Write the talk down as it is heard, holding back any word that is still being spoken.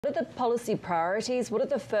What are the policy priorities? What are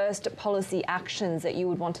the first policy actions that you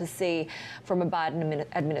would want to see from a Biden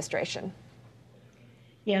administration?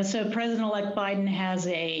 Yeah, so President-elect Biden has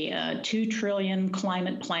a $2 trillion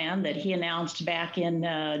climate plan that he announced back in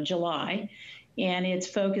July, and it's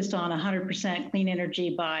focused on 100% clean energy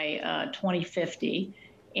by 2050.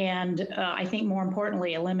 And I think more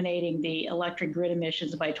importantly, eliminating the electric grid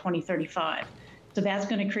emissions by 2035. So that's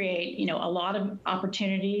going to create, a lot of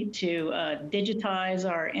opportunity to digitize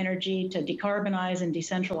our energy, to decarbonize and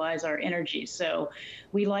decentralize our energy. So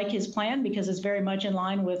we like his plan because it's very much in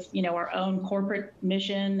line with, our own corporate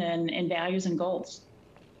mission and values and goals.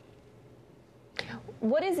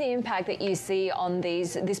 What is the impact that you see on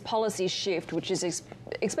this policy shift, which is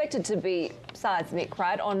expected to be seismic,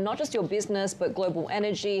 right, on not just your business, but global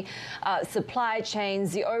energy, supply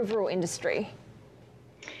chains, the overall industry?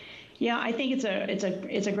 Yeah, I think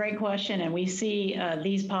it's a great question, and we see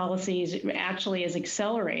these policies actually as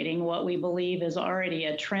accelerating what we believe is already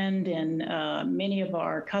a trend in many of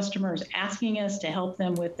our customers asking us to help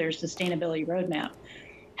them with their sustainability roadmap,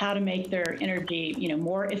 how to make their energy,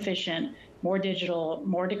 more efficient, more digital,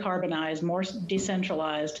 more decarbonized, more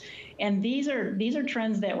decentralized. And these are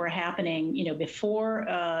trends that were happening, before,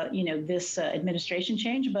 this administration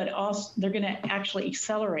change, but also they're going to actually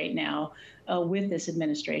accelerate now with this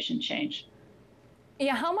administration change.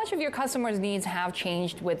 Yeah, how much of your customers' needs have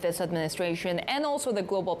changed with this administration and also the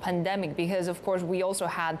global pandemic? Because, of course, we also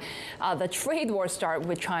had the trade war start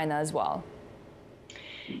with China as well.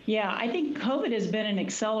 Yeah, I think COVID has been an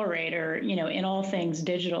accelerator, in all things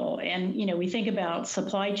digital. And, we think about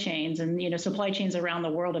supply chains and, supply chains around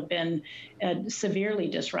the world have been severely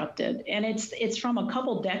disrupted. And it's from a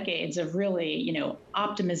couple decades of really,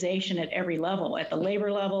 optimization at every level, at the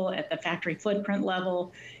labor level, at the factory footprint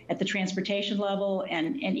level, at the transportation level,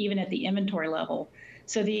 and even at the inventory level.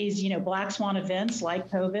 So these, black swan events like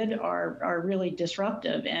COVID are really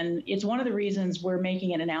disruptive. And it's one of the reasons we're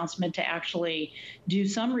making an announcement to actually do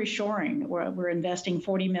some reshoring. We're investing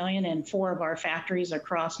 $40 million in 4 of our factories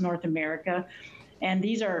across North America. And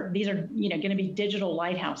these are going to be digital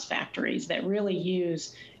lighthouse factories that really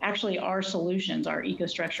use actually our solutions, our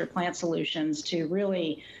EcoStruxure plant solutions, to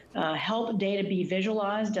really help data be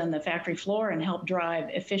visualized on the factory floor and help drive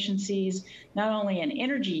efficiencies, not only in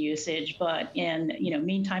energy usage, but in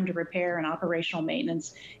mean time to repair and operational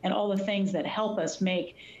maintenance and all the things that help us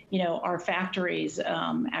make our factories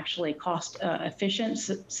actually cost efficient,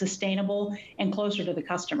 sustainable, and closer to the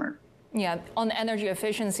customer. Yeah, on energy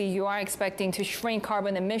efficiency, you are expecting to shrink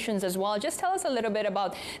carbon emissions as well. Just tell us a little bit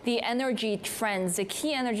about the energy trends, the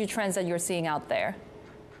key energy trends that you're seeing out there.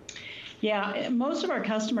 Yeah, most of our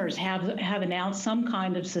customers have announced some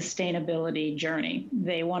kind of sustainability journey.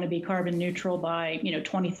 They want to be carbon neutral by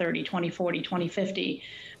 2030, 2040, 2050,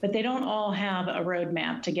 but they don't all have a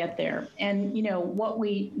roadmap to get there. And what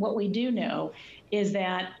we do know is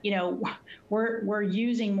that we're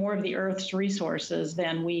using more of the Earth's resources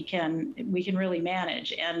than we can really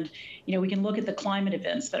manage. And we can look at the climate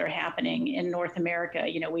events that are happening in North America.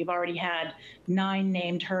 We've already had 9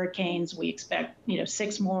 named hurricanes. We expect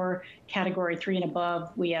 6 more Category 3 and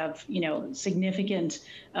above. We have significant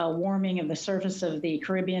warming of the surface of the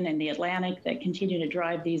Caribbean and the Atlantic that continue to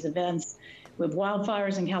drive these events. With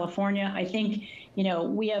wildfires in California, I think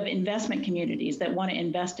we have investment communities that want to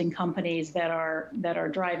invest in companies that are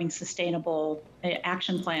driving sustainable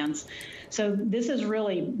action plans. So this has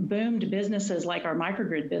really boomed businesses like our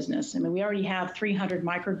microgrid business. I mean, we already have 300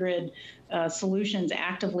 microgrid solutions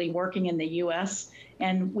actively working in the U.S.,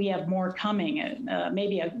 and we have more coming.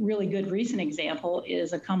 Maybe a really good recent example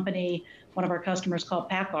is a company, one of our customers called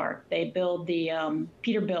PACCAR. They build the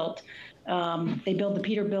Peterbilt. They build the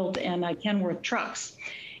Peterbilt and Kenworth trucks.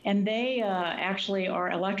 And they actually are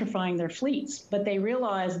electrifying their fleets, but they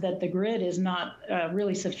realize that the grid is not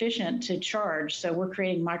really sufficient to charge. So we're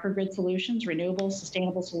creating microgrid solutions, renewable,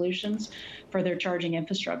 sustainable solutions for their charging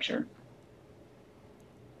infrastructure.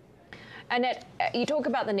 Annette, you talk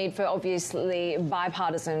about the need for obviously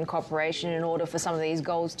bipartisan cooperation in order for some of these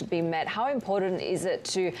goals to be met. How important is it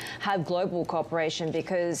to have global cooperation?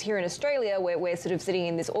 Because here in Australia, we're sort of sitting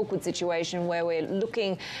in this awkward situation where we're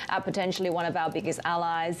looking at potentially one of our biggest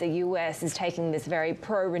allies. The US is taking this very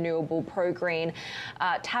pro-renewable, pro-green,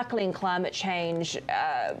 tackling climate change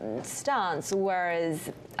stance,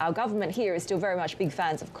 whereas our government here is still very much big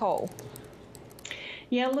fans of coal.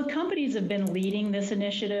 Yeah, look, companies have been leading this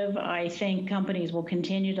initiative. I think companies will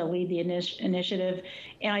continue to lead the initiative.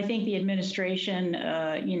 And I think the administration,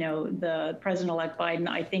 the President-elect Biden,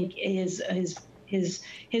 I think his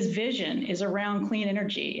vision is around clean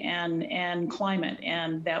energy and climate.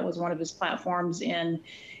 And that was one of his platforms in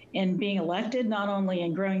in being elected, not only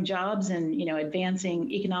in growing jobs and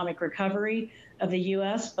advancing economic recovery of the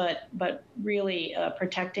U.S., but really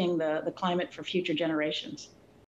protecting the climate for future generations.